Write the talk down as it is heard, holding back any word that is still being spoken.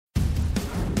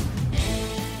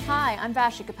Hi, I'm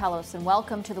Vashi Kapelos, and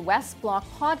welcome to the West Block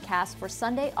podcast for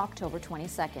Sunday, October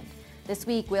 22nd. This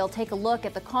week, we'll take a look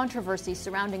at the controversy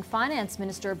surrounding Finance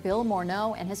Minister Bill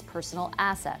Morneau and his personal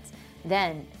assets.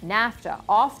 Then, NAFTA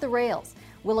off the rails.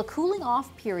 Will a cooling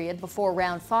off period before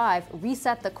round 5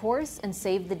 reset the course and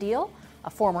save the deal? A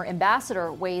former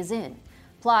ambassador weighs in.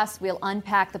 Plus, we'll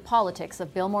unpack the politics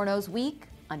of Bill Morneau's week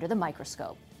under the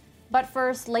microscope. But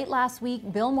first, late last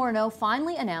week, Bill Morneau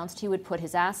finally announced he would put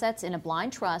his assets in a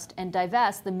blind trust and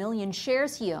divest the million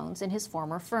shares he owns in his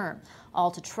former firm,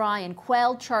 all to try and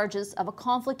quell charges of a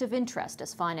conflict of interest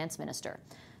as finance minister.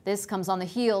 This comes on the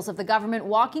heels of the government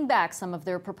walking back some of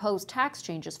their proposed tax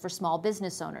changes for small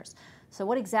business owners. So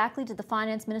what exactly did the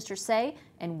finance minister say,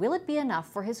 and will it be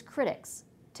enough for his critics?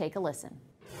 Take a listen.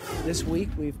 This week,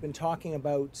 we've been talking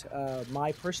about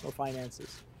my personal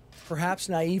finances. Perhaps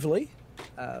naively,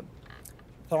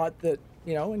 thought that,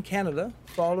 in Canada,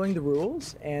 following the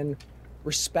rules and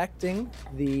respecting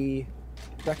the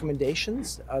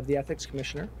recommendations of the Ethics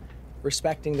Commissioner,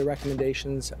 respecting the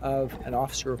recommendations of an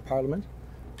Officer of Parliament,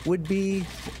 would be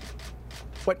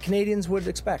what Canadians would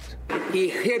expect. He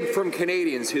hid from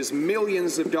Canadians his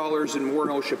millions of dollars in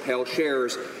Morneau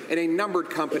shares in a numbered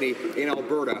company in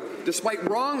Alberta, despite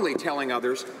wrongly telling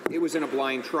others it was in a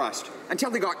blind trust, until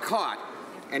they got caught,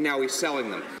 and now he's selling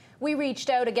them. We reached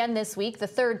out again this week, the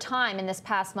third time in this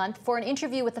past month, for an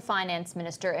interview with the finance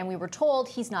minister, and we were told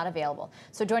he's not available.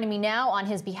 So joining me now on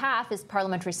his behalf is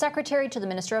Parliamentary Secretary to the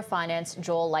Minister of Finance,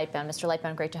 Joel Lightbound. Mr.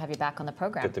 Lightbound, great to have you back on the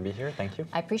program. Good to be here. Thank you.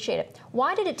 I appreciate it.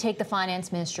 Why did it take the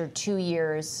finance minister 2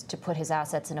 years to put his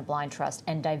assets in a blind trust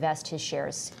and divest his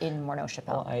shares in Morneau?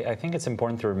 Well, I think it's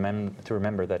important to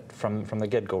remember that from the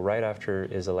get-go, right after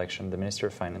his election, the Minister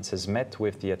of Finance has met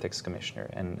with the Ethics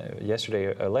Commissioner. And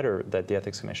yesterday, a letter that the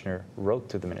Ethics Commissioner wrote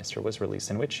to the minister was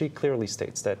released, in which he clearly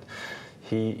states that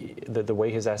the way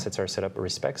his assets are set up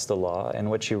respects the law, and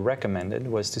what she recommended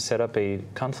was to set up a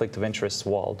conflict of interest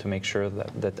wall to make sure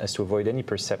that as to avoid any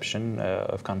perception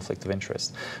of conflict of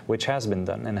interest, which has been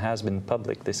done and has been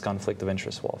public, this conflict of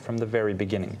interest wall, from the very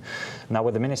beginning. Now,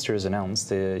 what the minister has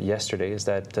announced yesterday is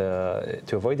that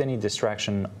to avoid any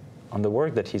distraction on the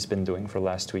work that he's been doing for the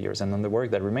last 2 years and on the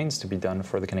work that remains to be done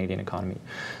for the Canadian economy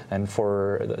and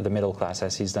for the middle class,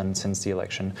 as he's done since the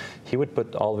election, he would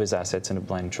put all of his assets in a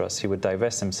blind trust. He would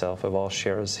divest himself of all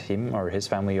shares him or his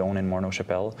family own in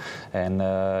Morneau,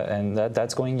 and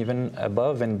that's going even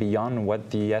above and beyond what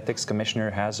the Ethics Commissioner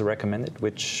has recommended,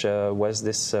 which was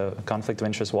this conflict of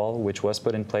interest wall, which was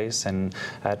put in place, and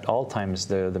at all times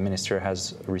the minister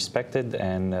has respected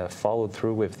and followed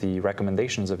through with the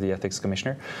recommendations of the Ethics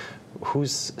Commissioner,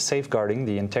 who's safeguarding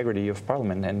the integrity of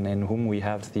Parliament and in whom we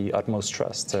have the utmost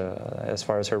trust as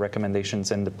far as her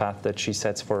recommendations and the path that she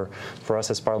sets for us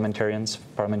as parliamentarians,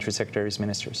 parliamentary secretaries,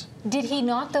 ministers. Did he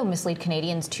not, though, mislead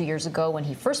Canadians 2 years ago when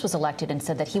he first was elected and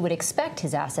said that he would expect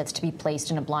his assets to be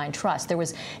placed in a blind trust? There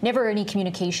was never any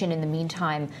communication in the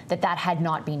meantime that had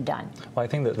not been done. Well, I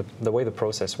think that the way the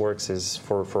process works is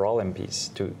for all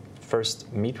MPs to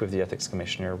first meet with the Ethics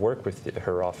Commissioner, work with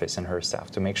her office and her staff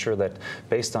to make sure that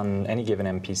based on any given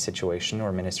MP's situation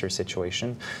or minister's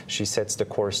situation, she sets the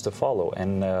course to follow.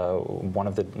 And one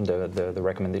of the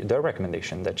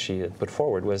recommendation that she had put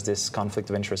forward was this conflict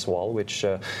of interest wall, which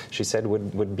she said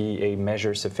would be a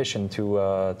measure sufficient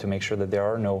to make sure that there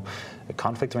are no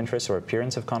conflict of interest or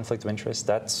appearance of conflict of interest.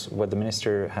 That's what the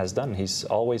minister has done. He's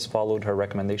always followed her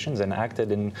recommendations and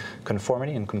acted in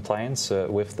conformity and compliance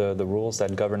with the rules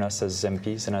that govern us as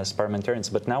MPs and as parliamentarians.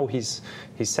 But now he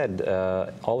said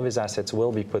all of his assets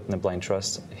will be put in a blind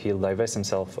trust. He'll divest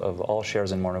himself of all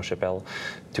shares in Morneau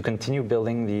to continue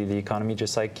building the economy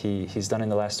just like he's done in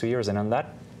the last 2 years. And on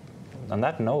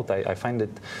that note, I find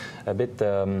it a bit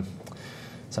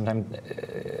sometimes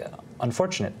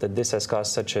unfortunate that this has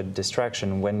caused such a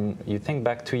distraction. When you think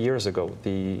back 2 years ago,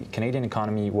 the Canadian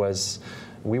economy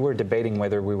we were debating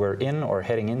whether we were in or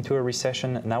heading into a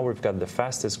recession. Now we've got the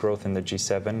fastest growth in the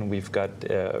G7. We've got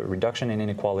a reduction in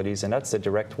inequalities, and that's the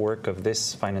direct work of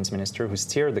this finance minister who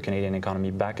steered the Canadian economy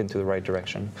back into the right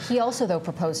direction. He also, though,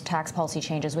 proposed tax policy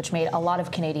changes, which made a lot of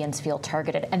Canadians feel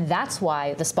targeted, and that's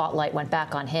why the spotlight went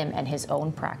back on him and his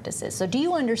own practices. So do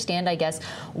you understand, I guess,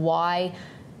 why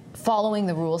following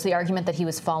the rules, the argument that he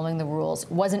was following the rules,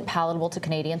 wasn't palatable to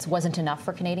Canadians, wasn't enough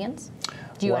for Canadians?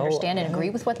 Do you understand and agree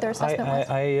with what their assessment was?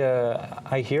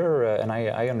 I hear and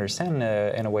I understand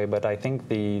in a way, but I think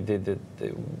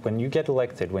when you get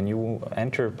elected, when you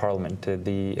enter Parliament,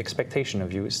 the expectation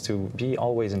of you is to be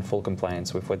always in full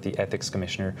compliance with what the Ethics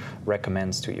Commissioner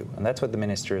recommends to you. And that's what the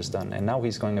Minister has done. And now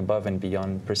he's going above and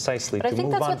beyond precisely to move on from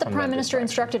that. But I think that's what the Prime Minister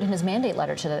instructed in his mandate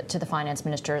letter to the Finance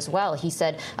Minister as well. He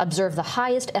said, observe the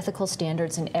highest ethical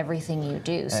standards in everything you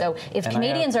do. So if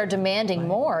Canadians are demanding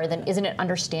more, then isn't it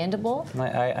understandable?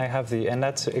 I have and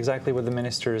that's exactly what the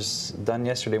Minister's done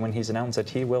yesterday when he's announced that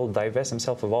he will divest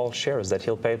himself of all shares, that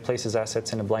he'll place his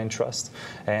assets in a blind trust,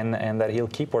 and that he'll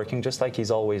keep working just like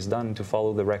he's always done to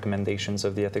follow the recommendations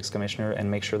of the Ethics Commissioner and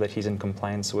make sure that he's in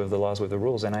compliance with the laws, with the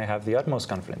rules. And I have the utmost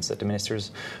confidence that the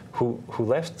ministers who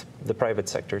left the private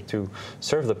sector to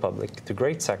serve the public to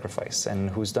great sacrifice, and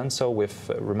who's done so with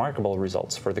remarkable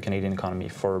results for the Canadian economy,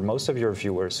 for most of your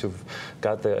viewers who've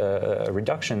got a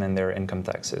reduction in their income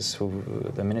taxes,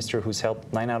 the minister who's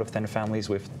helped 9 out of 10 families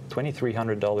with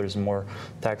 $2,300 more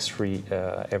tax-free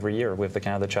every year with the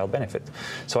Canada Child Benefit.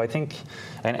 So I think,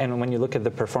 and when you look at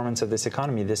the performance of this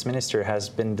economy, this minister has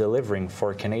been delivering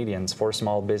for Canadians, for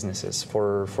small businesses,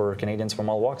 for Canadians from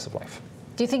all walks of life.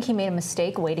 Do you think he made a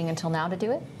mistake waiting until now to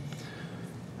do it?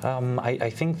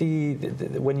 I think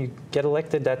when you get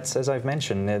elected, that's, as I've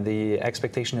mentioned, the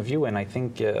expectation of you, and I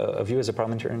think of you as a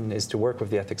parliamentarian, is to work with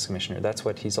the Ethics Commissioner. That's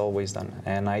what he's always done.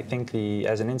 And I think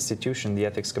as an institution, the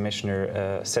Ethics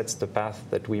Commissioner sets the path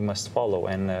that we must follow,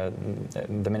 and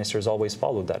the minister has always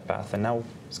followed that path, and now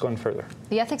it's going further.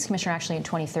 The Ethics Commissioner actually in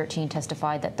 2013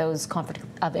 testified that those conflict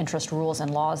of interest rules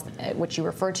and laws which you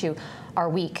refer to are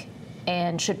weak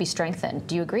and should be strengthened.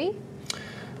 Do you agree?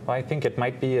 Well, I think it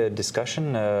might be a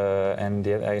discussion, and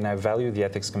I value the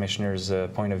Ethics Commissioner's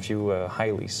point of view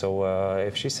highly. So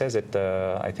if she says it,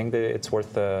 I think that it's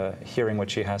worth hearing what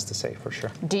she has to say, for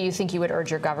sure. Do you think you would urge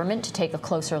your government to take a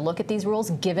closer look at these rules,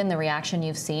 given the reaction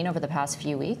you've seen over the past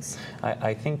few weeks?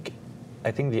 I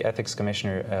think the Ethics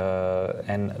Commissioner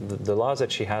and the laws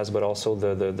that she has, but also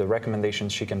the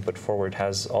recommendations she can put forward,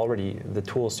 has already the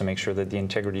tools to make sure that the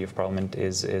integrity of Parliament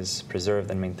is preserved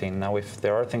and maintained. Now, if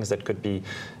there are things that could be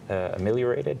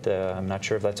ameliorated, I'm not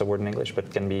sure if that's a word in English,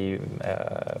 but can be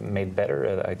made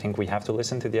better, I think we have to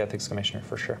listen to the Ethics Commissioner,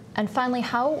 for sure. And finally,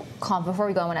 before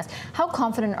we go, I want to ask, how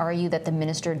confident are you that the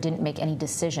minister didn't make any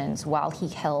decisions while he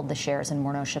held the shares in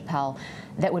Morneau Chappelle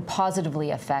that would positively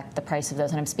affect the price of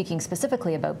those? And I'm speaking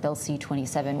specifically about Bill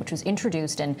C-27, which was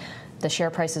introduced, and the share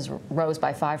prices rose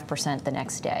by 5% the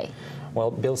next day. Well,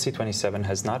 Bill C-27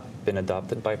 has not been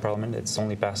adopted by Parliament. It's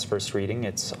only passed first reading.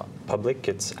 It's public.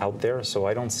 It's out there. So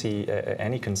I don't see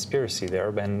any conspiracy there.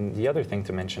 And the other thing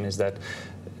to mention is that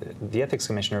the Ethics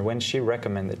Commissioner, when she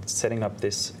recommended setting up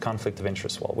this conflict of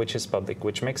interest wall, which is public,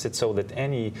 which makes it so that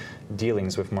any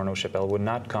dealings with Morneau Chappelle would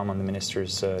not come on the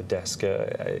minister's desk,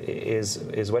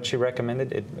 is what she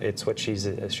recommended. It's what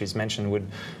she's mentioned would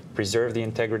preserve the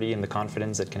integrity and the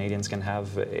confidence that Canadians can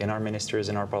have in our ministers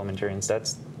and our parliamentarians.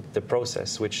 That's the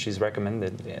process which she's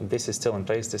recommended. And this is still in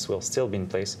place. This will still be in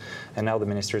place. And now the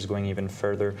minister is going even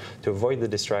further to avoid the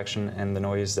distraction and the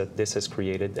noise that this has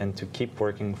created, and to keep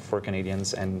working for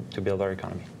Canadians and to build our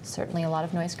economy. Certainly a lot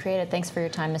of noise created. Thanks for your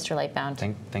time, Mr. Lightbound.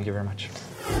 Thank you very much.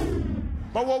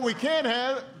 But what we can't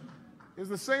have is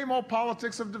the same old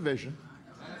politics of division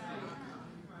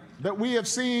that we have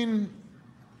seen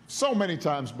so many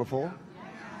times before,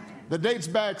 that dates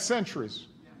back centuries.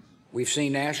 We've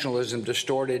seen nationalism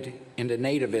distorted into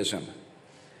nativism.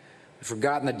 We've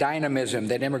forgotten the dynamism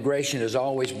that immigration has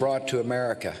always brought to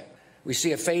America. We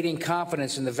see a fading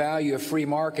confidence in the value of free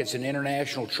markets and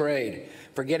international trade,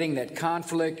 forgetting that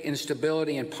conflict,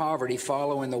 instability, and poverty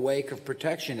follow in the wake of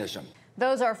protectionism.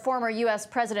 Those are former U.S.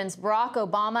 Presidents Barack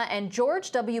Obama and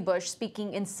George W. Bush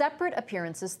speaking in separate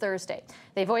appearances Thursday.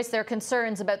 They voiced their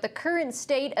concerns about the current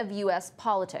state of U.S.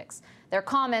 politics. Their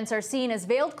comments are seen as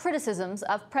veiled criticisms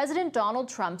of President Donald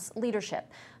Trump's leadership,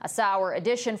 a sour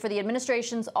addition for the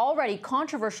administration's already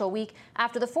controversial week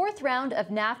after the fourth round of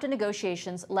NAFTA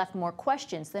negotiations left more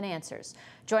questions than answers.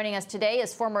 Joining us today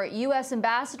is former U.S.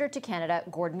 Ambassador to Canada,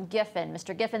 Gordon Giffin.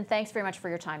 Mr. Giffin, thanks very much for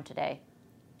your time today.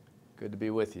 Good to be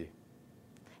with you.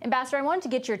 Ambassador, I wanted to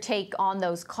get your take on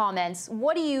those comments.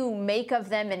 What do you make of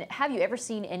them, and have you ever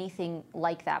seen anything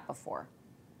like that before?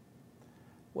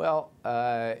 Well,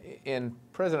 in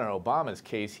President Obama's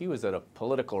case, he was at a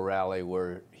political rally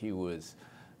where he was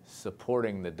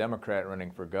supporting the Democrat running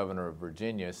for governor of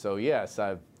Virginia. So yes,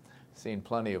 I've seen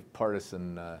plenty of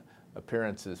partisan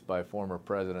appearances by former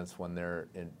presidents when they're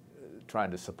trying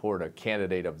to support a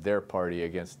candidate of their party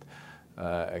against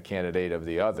a candidate of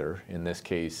the other. In this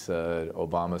case,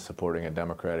 Obama supporting a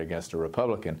Democrat against a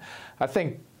Republican. I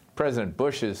think President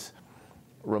Bush's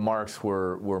remarks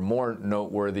were more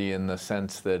noteworthy in the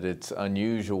sense that it's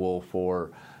unusual for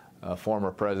a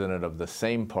former president of the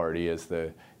same party as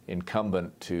the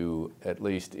incumbent to at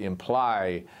least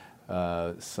imply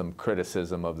some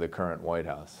criticism of the current White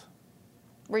House.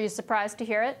 Were you surprised to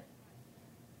hear it?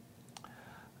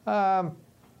 Well,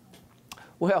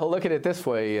 look at it this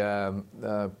way.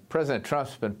 President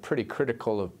Trump's been pretty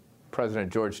critical of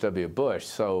President George W. Bush,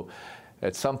 so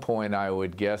at some point I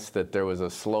would guess that there was a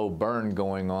slow burn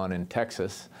going on in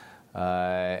Texas,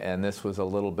 and this was a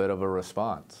little bit of a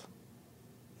response.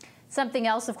 Something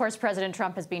else, of course, President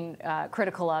Trump has been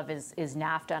critical of is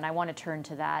NAFTA, and I want to turn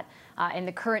to that. In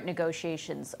the current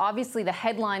negotiations, obviously the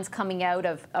headlines coming out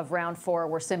of round 4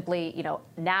 were simply,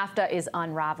 NAFTA is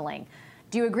unraveling.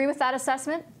 Do you agree with that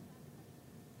assessment?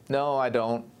 No, I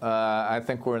don't. I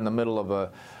think we're in the middle of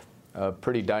a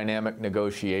pretty dynamic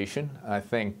negotiation. I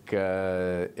think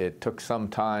it took some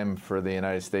time for the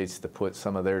United States to put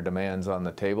some of their demands on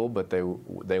the table, but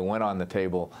they went on the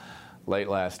table late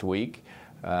last week.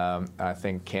 I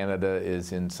think Canada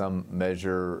is in some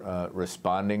measure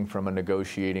responding from a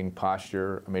negotiating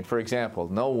posture. I mean, for example,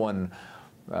 no one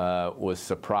was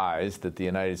surprised that the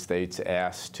United States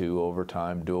asked to, over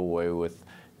time, do away with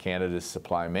Canada's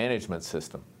supply management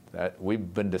system.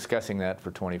 We've been discussing that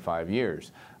for 25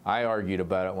 years. I argued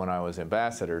about it when I was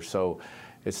ambassador, so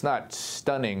it's not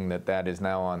stunning that that is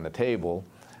now on the table,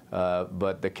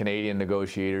 but the Canadian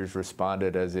negotiators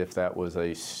responded as if that was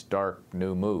a stark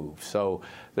new move. So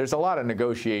there's a lot of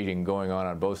negotiating going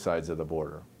on both sides of the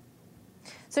border.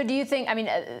 So do you think,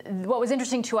 what was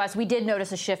interesting to us, we did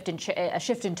notice a shift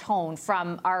in tone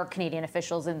from our Canadian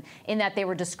officials in that they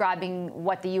were describing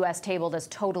what the U.S. tabled as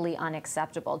totally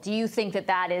unacceptable. Do you think that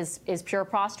that is pure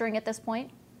posturing at this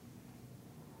point?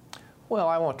 Well,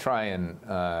 I won't try and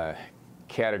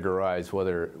categorize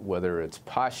whether it's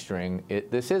posturing.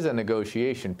 This is a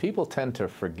negotiation. People tend to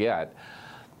forget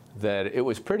that it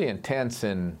was pretty intense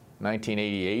in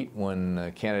 1988 when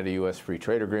the Canada-U.S. Free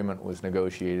Trade Agreement was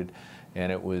negotiated,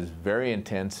 and it was very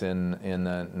intense in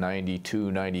the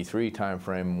 92-93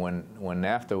 timeframe when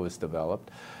NAFTA was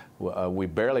developed. We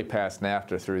barely passed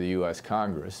NAFTA through the U.S.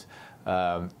 Congress.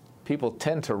 People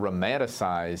tend to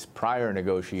romanticize prior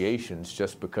negotiations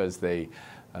just because they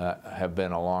have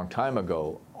been a long time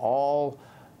ago. All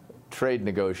trade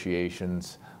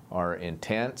negotiations are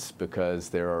intense because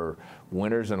there are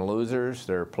winners and losers,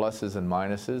 there are pluses and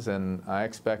minuses, and I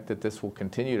expect that this will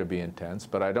continue to be intense,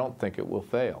 but I don't think it will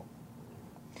fail.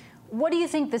 What do you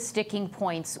think the sticking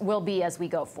points will be as we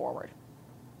go forward?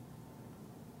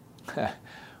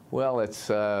 Well, it's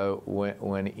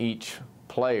when each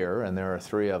player, and there are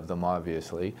 3 of them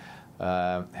obviously,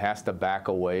 has to back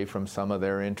away from some of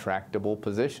their intractable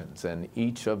positions, and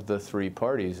each of the 3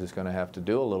 parties is going to have to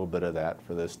do a little bit of that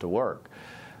for this to work.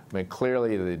 I mean,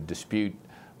 clearly the dispute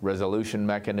resolution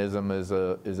mechanism is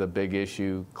a big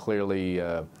issue. Clearly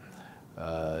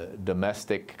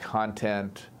domestic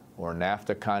content or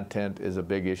NAFTA content is a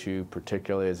big issue,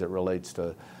 particularly as it relates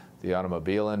to the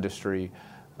automobile industry.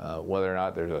 Whether or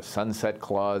not there's a sunset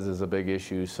clause is a big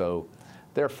issue. So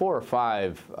there are 4 or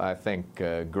 5, I think,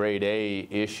 grade A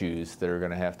issues that are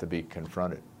going to have to be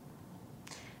confronted.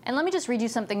 And let me just read you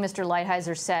something Mr.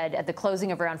 Lighthizer said at the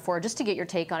closing of round 4, just to get your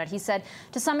take on it. He said,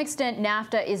 to some extent,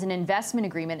 NAFTA is an investment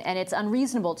agreement, and it's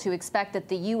unreasonable to expect that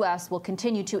the U.S. will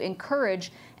continue to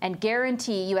encourage and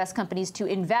guarantee U.S. companies to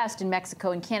invest in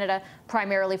Mexico and Canada,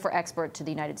 primarily for export to the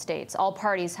United States. All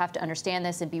parties have to understand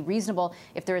this and be reasonable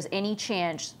if there is any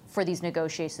chance for these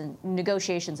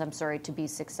negotiations to be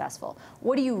successful.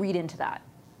 What do you read into that?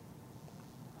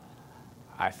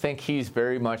 I think he's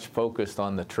very much focused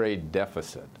on the trade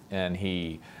deficit, and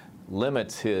he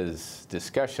limits his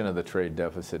discussion of the trade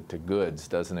deficit to goods,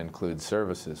 doesn't include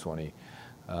services when he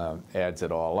adds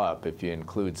it all up. If you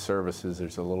include services,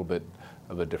 there's a little bit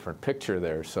of a different picture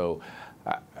there. So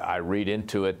I read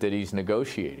into it that he's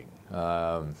negotiating.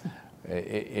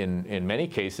 In many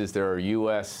cases, there are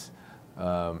U.S.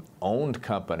 owned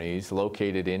companies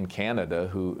located in Canada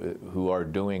who are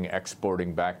doing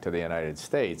exporting back to the United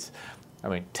States. I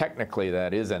mean, technically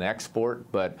that is an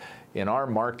export, but in our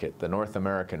market, the North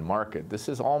American market, this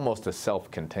is almost a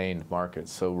self-contained market.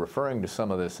 So referring to some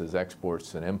of this as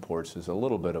exports and imports is a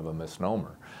little bit of a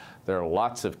misnomer. There are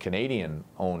lots of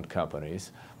Canadian-owned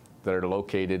companies that are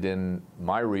located in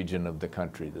my region of the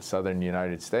country, the southern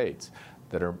United States,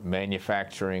 that are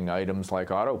manufacturing items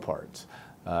like auto parts,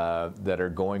 that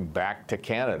are going back to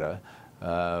Canada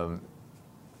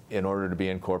in order to be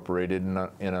incorporated in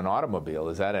an automobile.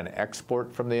 Is that an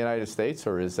export from the United States,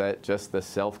 or is that just the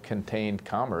self-contained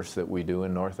commerce that we do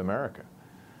in North America?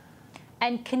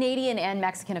 And Canadian and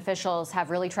Mexican officials have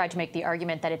really tried to make the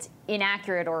argument that it's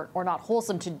inaccurate or not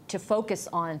wholesome to focus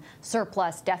on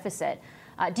surplus deficit.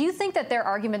 Do you think that their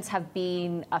arguments have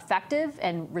been effective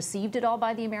and received at all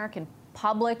by the American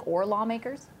public or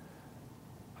lawmakers?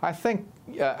 I think,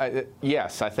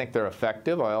 yes, I think they're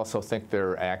effective. I also think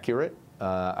they're accurate.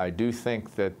 I do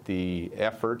think that the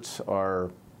efforts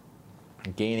are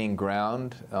gaining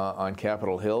ground on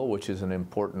Capitol Hill, which is an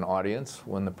important audience.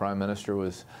 When the Prime Minister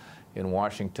was in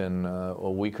Washington a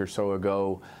week or so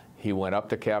ago, he went up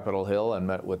to Capitol Hill and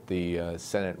met with the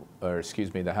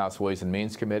the House Ways and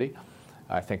Means Committee.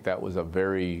 I think that was a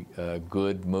very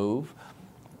good move.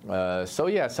 So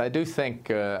yes, I do think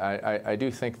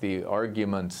the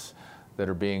arguments that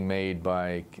are being made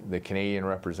by the Canadian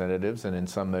representatives and in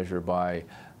some measure by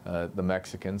the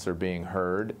Mexicans are being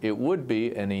heard. It would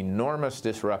be an enormous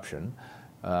disruption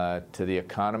to the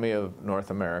economy of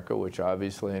North America, which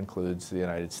obviously includes the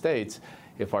United States,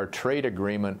 if our trade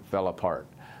agreement fell apart.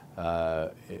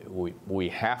 We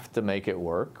have to make it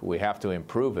work. We have to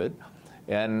improve it.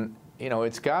 And you know,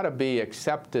 it's got to be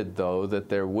accepted, though, that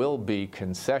there will be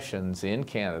concessions in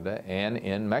Canada and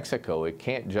in Mexico. It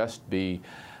can't just be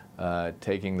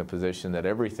taking the position that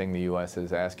everything the U.S.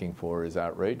 is asking for is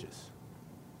outrageous.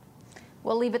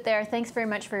 We'll leave it there. Thanks very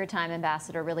much for your time,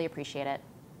 Ambassador. Really appreciate it.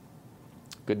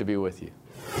 Good to be with you.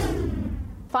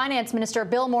 Finance Minister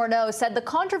Bill Morneau said the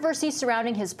controversy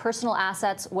surrounding his personal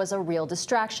assets was a real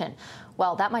distraction.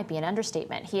 Well, that might be an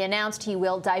understatement. He announced he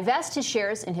will divest his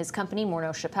shares in his company,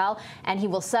 Morneau Chappelle, and he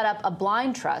will set up a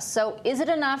blind trust. So is it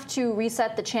enough to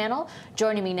reset the channel?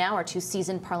 Joining me now are two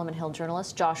seasoned Parliament Hill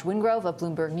journalists, Josh Wingrove of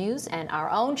Bloomberg News and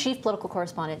our own chief political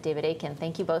correspondent, David Akin.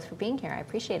 Thank you both for being here. I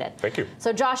appreciate it. Thank you.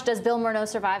 So, Josh, does Bill Morneau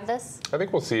survive this? I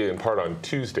think we'll see in part on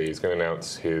Tuesday. He's going to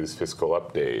announce his fiscal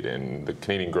update, and the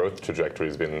Canadian growth trajectory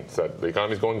has been set. The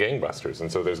economy's going gangbusters,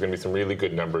 and so there's going to be some really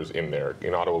good numbers in there.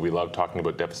 In Ottawa, we love talking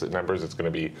about deficit numbers. It's going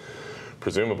to be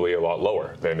presumably a lot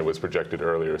lower than it was projected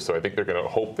earlier. So I think they're going to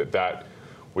hope that that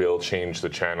will change the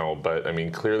channel. But I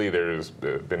mean, clearly there's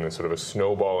been a sort of a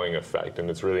snowballing effect, and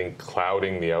it's really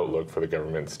clouding the outlook for the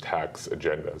government's tax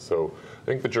agenda. So I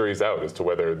think the jury's out as to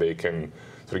whether they can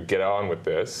sort of get on with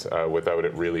this without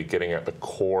it really getting at the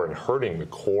core and hurting the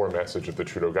core message of the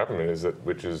Trudeau government,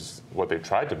 which is what they've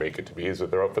tried to make it to be, is that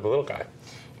they're out for the little guy.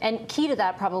 And key to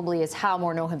that probably is how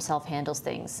Morneau himself handles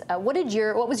things. What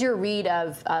was your read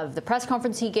of the press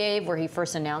conference he gave, where he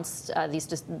first announced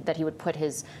that he would put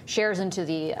his shares into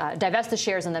the divest the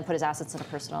shares and then put his assets in a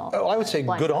personal? Oh, I would say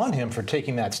good trust? on him for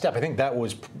taking that step. I think that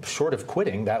was short of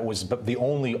quitting. That was the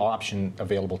only option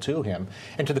available to him.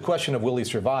 And to the question of will he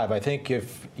survive, I think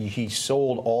if he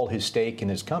sold all his stake in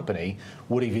his company,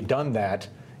 would he have done that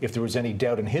if there was any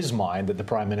doubt in his mind that the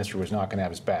Prime Minister was not going to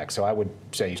have his back? So I would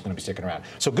say he's going to be sticking around.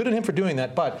 So good on him for doing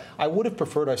that, but I would have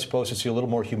preferred, I suppose, to see a little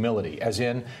more humility, as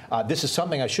in, this is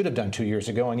something I should have done 2 years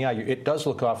ago, and yeah, it does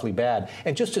look awfully bad.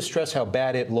 And just to stress how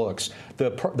bad it looks,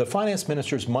 the Finance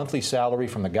Minister's monthly salary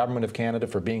from the Government of Canada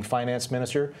for being Finance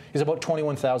Minister is about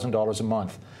 $21,000 a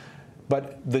month.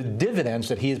 But the dividends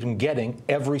that he has been getting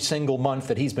every single month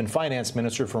that he's been finance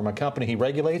minister from a company he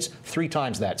regulates, 3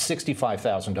 times that,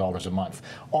 $65,000 a month.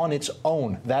 On its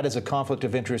own, that is a conflict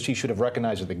of interest he should have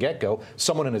recognized at the get-go.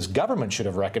 Someone in his government should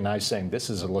have recognized, saying this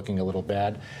is looking a little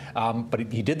bad. But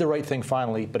he did the right thing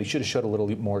finally, but he should have showed a little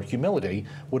more humility,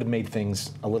 would have made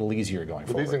things a little easier going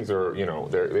forward. These things are,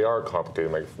 they are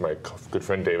complicated. My good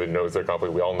friend David knows they're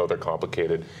complicated. We all know they're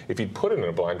complicated. If he'd put it in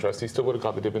a blind trust, he still would have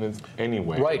got the dividends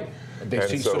anyway. Right.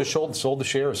 He should have sold the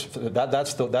shares.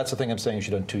 That's the thing I'm saying you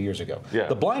should have done 2 years ago. Yeah.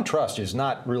 The blind trust is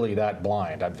not really that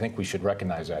blind. I think we should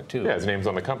recognize that, too. Yeah, his name's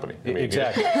on the company. I mean,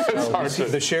 exactly.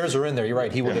 The shares are in there. You're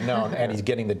right. He would have known, and he's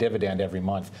getting the dividend every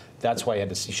month. That's why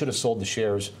he should have sold the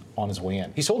shares on his way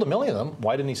in. He sold 1 million of them.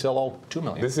 Why didn't he sell all 2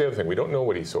 million? This is the other thing. We don't know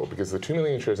what he sold because the 2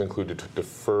 million shares included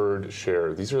deferred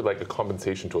shares. These are like a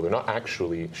compensation tool. They're not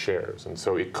actually shares. And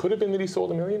so it could have been that he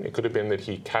sold 1 million. It could have been that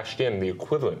he cashed in the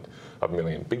equivalent of 1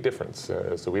 million. Big difference.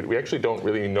 So we actually don't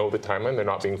really know the timeline. They're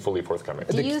not being fully forthcoming.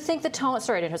 Do you think the tone?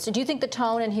 Sorry to interrupt. So do you think the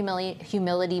tone and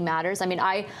humility matters? I mean,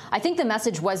 I think the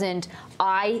message wasn't,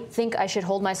 I think I should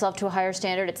hold myself to a higher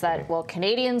standard. It's that, well,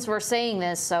 Canadians were saying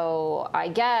this, so I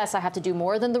guess I have to do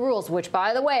more than the rules, which,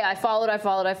 by the way, I followed.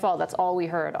 That's all we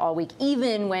heard all week,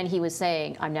 even when he was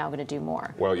saying, I'm now going to do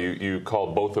more. Well, you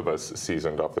called both of us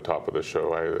seasoned off the top of the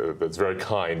show. That's very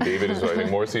kind. David is, I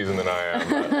think, more seasoned than I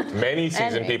am. Many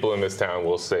seasoned people in this town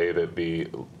will say that the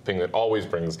thing that always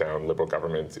brings down Liberal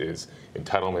governments is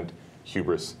entitlement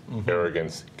hubris,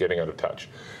 arrogance, getting out of touch.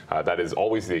 That is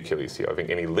always the Achilles heel. I think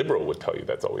any liberal would tell you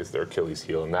that's always their Achilles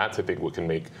heel, and that's, I think, what can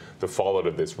make the fallout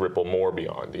of this ripple more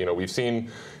beyond. You know, we've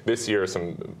seen this year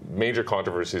some major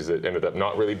controversies that ended up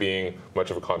not really being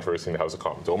much of a controversy in the House of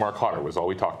Commons. Omar Khadr was all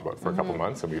we talked about for a couple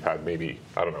months, and we've had maybe,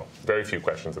 I don't know, very few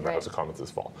questions in the House of Commons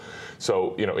this fall.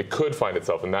 So, you know, it could find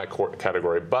itself in that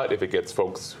category, but if it gets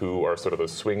folks who are sort of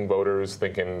those swing voters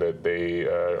thinking that they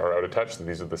are out of touch, that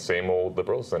these are the same old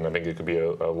liberals, then I think it could be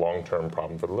a long-term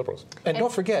problem for the liberals. And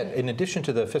don't forget, in addition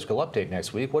to the fiscal update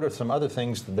next week, what are some other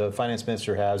things the finance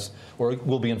minister has or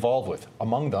will be involved with?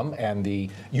 Among them, and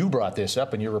you brought this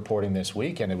up in your reporting this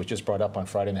week, and it was just brought up on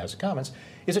Friday in the House of Commons,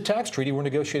 is a tax treaty we're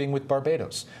negotiating with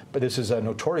Barbados. But this is a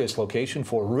notorious location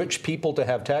for rich people to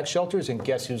have tax shelters, and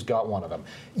guess who's got one of them?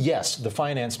 Yes, the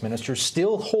finance minister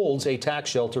still holds a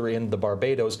tax shelter in the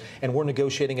Barbados, and we're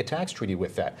negotiating a tax treaty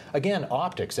with that. Again,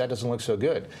 optics, that doesn't look so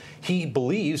good. He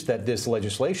believes that this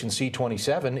legislation,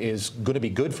 C-27, is going to be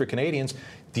good for Canadians.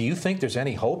 Do you think there's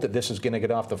any hope that this is going to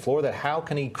get off the floor? That how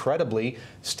can he credibly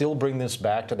still bring this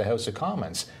back to the House of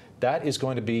Commons? That is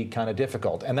going to be kind of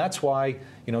difficult. And that's why,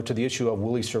 you know, to the issue of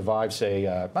will he survive, say,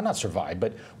 not survive,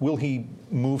 but will he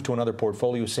move to another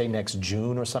portfolio, say, next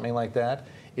June or something like that?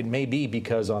 It may be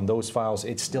because on those files,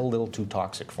 it's still a little too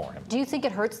toxic for him. Do you think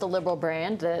it hurts the Liberal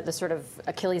brand, the sort of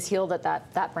Achilles heel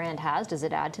that brand has? Does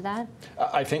it add to that?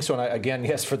 I think so. And again,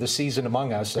 yes, for the season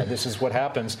among us, this is what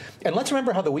happens. And let's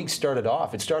remember how the week started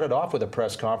off. It started off with a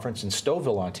press conference in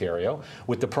Stouffville, Ontario,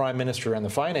 with the Prime Minister and the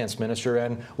Finance Minister,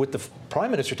 and with the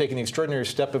Prime Minister taking the extraordinary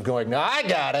step of going, "No, I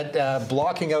got it,"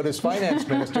 blocking out his Finance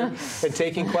Minister and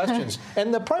taking questions.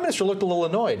 And the Prime Minister looked a little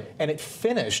annoyed. And it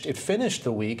finished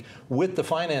the week with the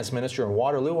Finance Minister in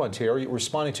Waterloo, Ontario,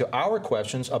 responding to our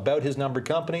questions about his numbered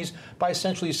companies by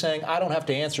essentially saying, "I don't have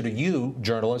to answer to you,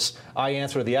 journalists, I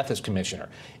answer to the Ethics Commissioner."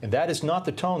 And that is not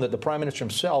the tone that the Prime Minister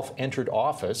himself entered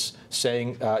office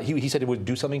saying. He said he would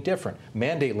do something different.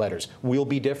 Mandate letters, we'll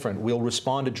be different. We'll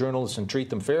respond to journalists and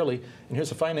treat them fairly. And here's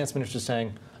the Finance Minister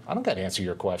saying, "I don't got to answer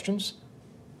your questions."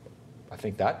 I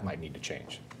think that might need to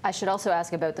change. I should also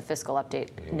ask about the fiscal update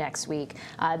next week.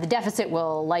 The deficit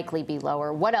will likely be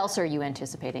lower. What else are you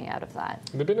anticipating out of that?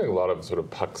 There have been a lot of sort of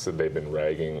pucks that they've been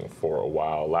ragging for a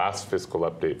while. Last fiscal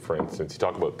update, for instance, you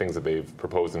talk about things that they've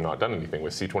proposed and not done anything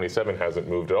with. C-27 hasn't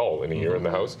moved at all in a year in the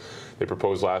House. They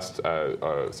proposed last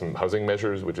some housing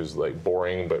measures, which is like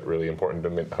boring but really important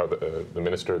to how the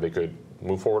minister, they could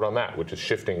move forward on that, which is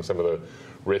shifting some of the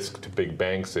risk to big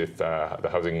banks if the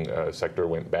housing sector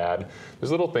went bad.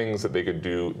 There's little things that they could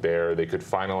do there. They could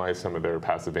finalize some of their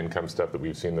passive income stuff that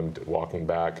we've seen them walking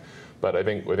back. But I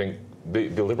think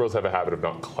the Liberals have a habit of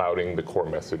not clouding the core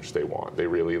message they want. They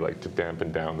really like to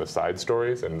dampen down the side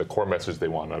stories, and the core message they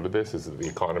want out of this is that the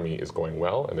economy is going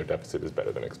well and their deficit is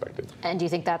better than expected. And do you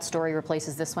think that story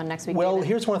replaces this one next week? Well, David?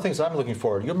 Here's one of the things I'm looking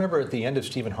forward to. You remember at the end of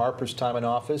Stephen Harper's time in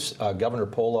office, Governor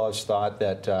Poloz thought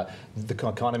that the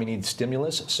economy needs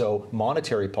stimulus, so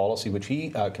monetary policy, which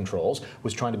he controls,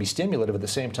 was trying to be stimulative at the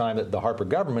same time that the Harper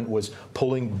government was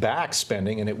pulling back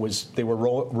spending, and they were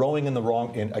rowing in the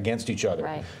wrong against each other.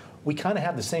 Right. We kind of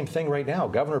have the same thing right now.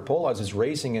 Governor Poloz is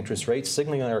raising interest rates,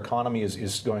 signaling our economy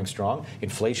is going strong.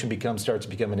 Inflation starts to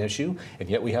become an issue, and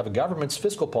yet we have a government's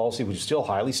fiscal policy which is still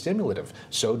highly stimulative.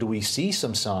 So do we see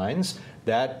some signs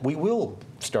that we will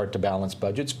start to balance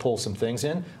budgets, pull some things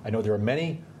in? I know there are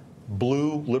many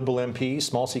blue Liberal MPs,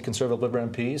 small C Conservative Liberal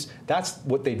MPs. That's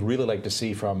what they'd really like to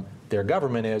see from their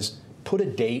government is put a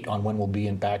date on when we'll be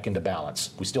back into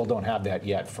balance. We still don't have that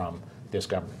yet from this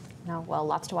government. No, well,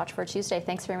 lots to watch for Tuesday.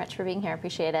 Thanks very much for being here.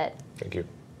 Appreciate it. Thank you.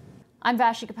 I'm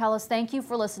Vashi Kapelas. Thank you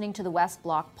for listening to the West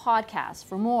Block podcast.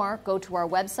 For more, go to our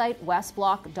website,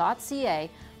 westblock.ca.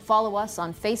 Follow us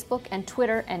on Facebook and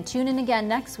Twitter, and tune in again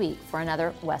next week for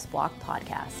another West Block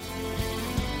podcast.